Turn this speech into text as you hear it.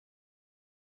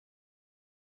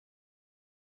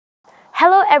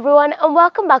Hello everyone and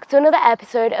welcome back to another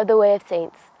episode of The Way of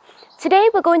Saints. Today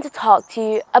we're going to talk to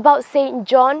you about Saint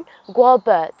John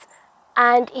Gualbert,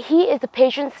 and he is the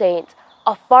patron saint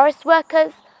of forest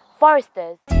workers,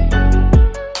 foresters.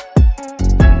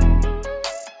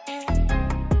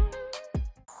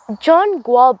 John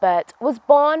Gualbert was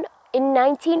born in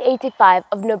 1985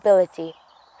 of nobility.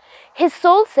 His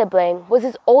sole sibling was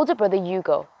his older brother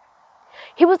Hugo.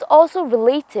 He was also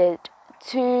related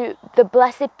to the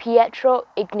Blessed Pietro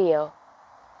Igneo.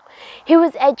 He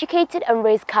was educated and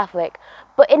raised Catholic,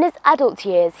 but in his adult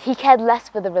years he cared less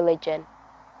for the religion.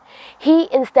 He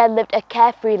instead lived a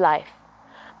carefree life.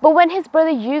 But when his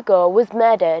brother Hugo was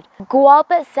murdered,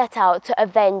 Gualbert set out to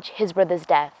avenge his brother's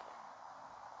death.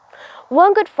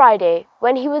 One Good Friday,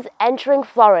 when he was entering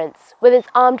Florence with his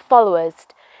armed followers,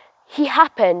 he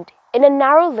happened, in a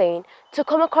narrow lane, to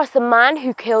come across the man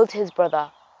who killed his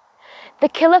brother. The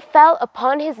killer fell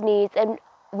upon his knees and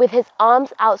with his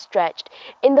arms outstretched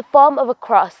in the form of a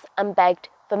cross and begged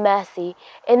for mercy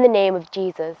in the name of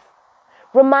Jesus,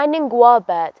 reminding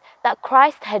Gualbert that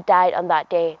Christ had died on that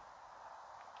day.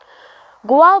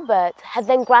 Gualbert had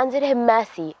then granted him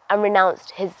mercy and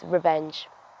renounced his revenge.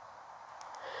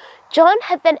 John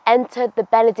had then entered the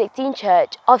Benedictine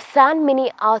church of San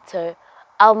Miniato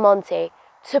al Monte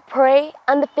to pray,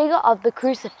 and the figure of the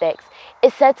crucifix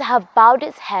is said to have bowed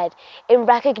its head in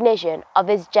recognition of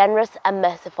his generous and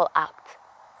merciful act.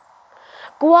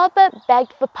 Gualbert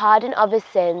begged for pardon of his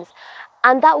sins,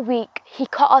 and that week he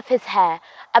cut off his hair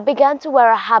and began to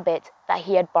wear a habit that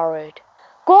he had borrowed.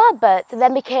 Gualbert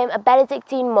then became a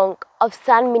Benedictine monk of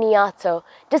San Miniato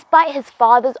despite his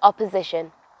father's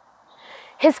opposition.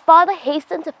 His father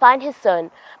hastened to find his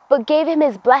son, but gave him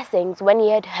his blessings when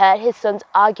he had heard his son's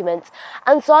arguments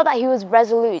and saw that he was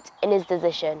resolute in his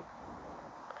decision.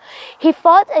 He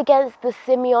fought against the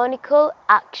Simeonical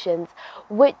actions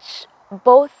which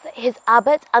both his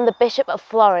abbot and the Bishop of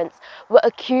Florence were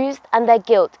accused and their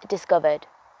guilt discovered.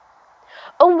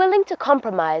 Unwilling to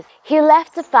compromise, he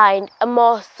left to find a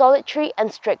more solitary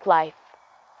and strict life.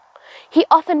 He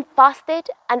often fasted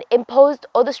and imposed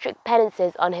other strict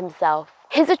penances on himself.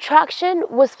 His attraction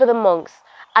was for the monks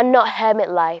and not hermit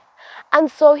life,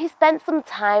 and so he spent some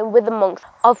time with the monks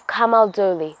of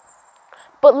Camaldoli,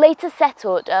 but later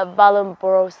settled at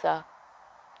Vallombrosa,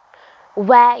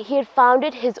 where he had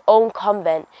founded his own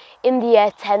convent in the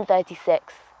year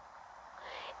 1036.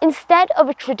 Instead of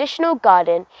a traditional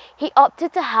garden, he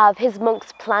opted to have his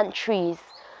monks plant trees,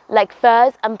 like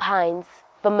firs and pines,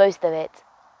 for most of it.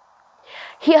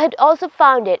 He had also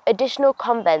founded additional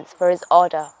convents for his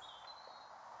order.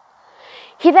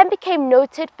 He then became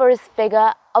noted for his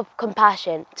figure of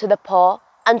compassion to the poor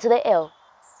and to the ill.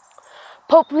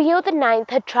 Pope Leo IX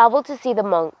had travelled to see the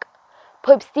monk.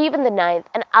 Pope Stephen IX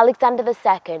and Alexander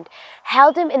II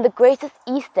held him in the greatest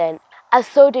Eastern, as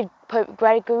so did Pope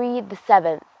Gregory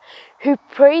VII, who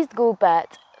praised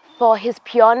Gualbert for his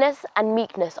pureness and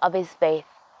meekness of his faith.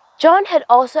 John had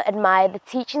also admired the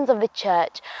teachings of the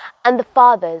Church and the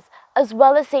Fathers, as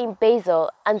well as Saint Basil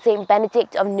and Saint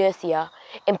Benedict of Nursia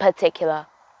in particular.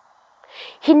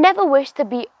 He never wished to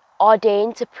be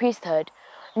ordained to priesthood,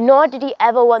 nor did he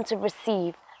ever want to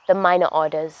receive the minor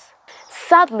orders.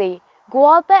 Sadly,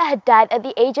 Gualbert had died at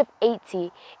the age of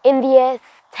 80 in the year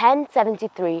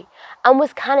 1073 and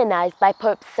was canonized by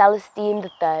Pope Celestine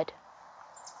III.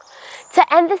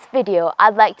 To end this video,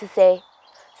 I'd like to say,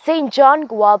 Saint John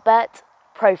Gualbert,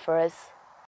 pray for us.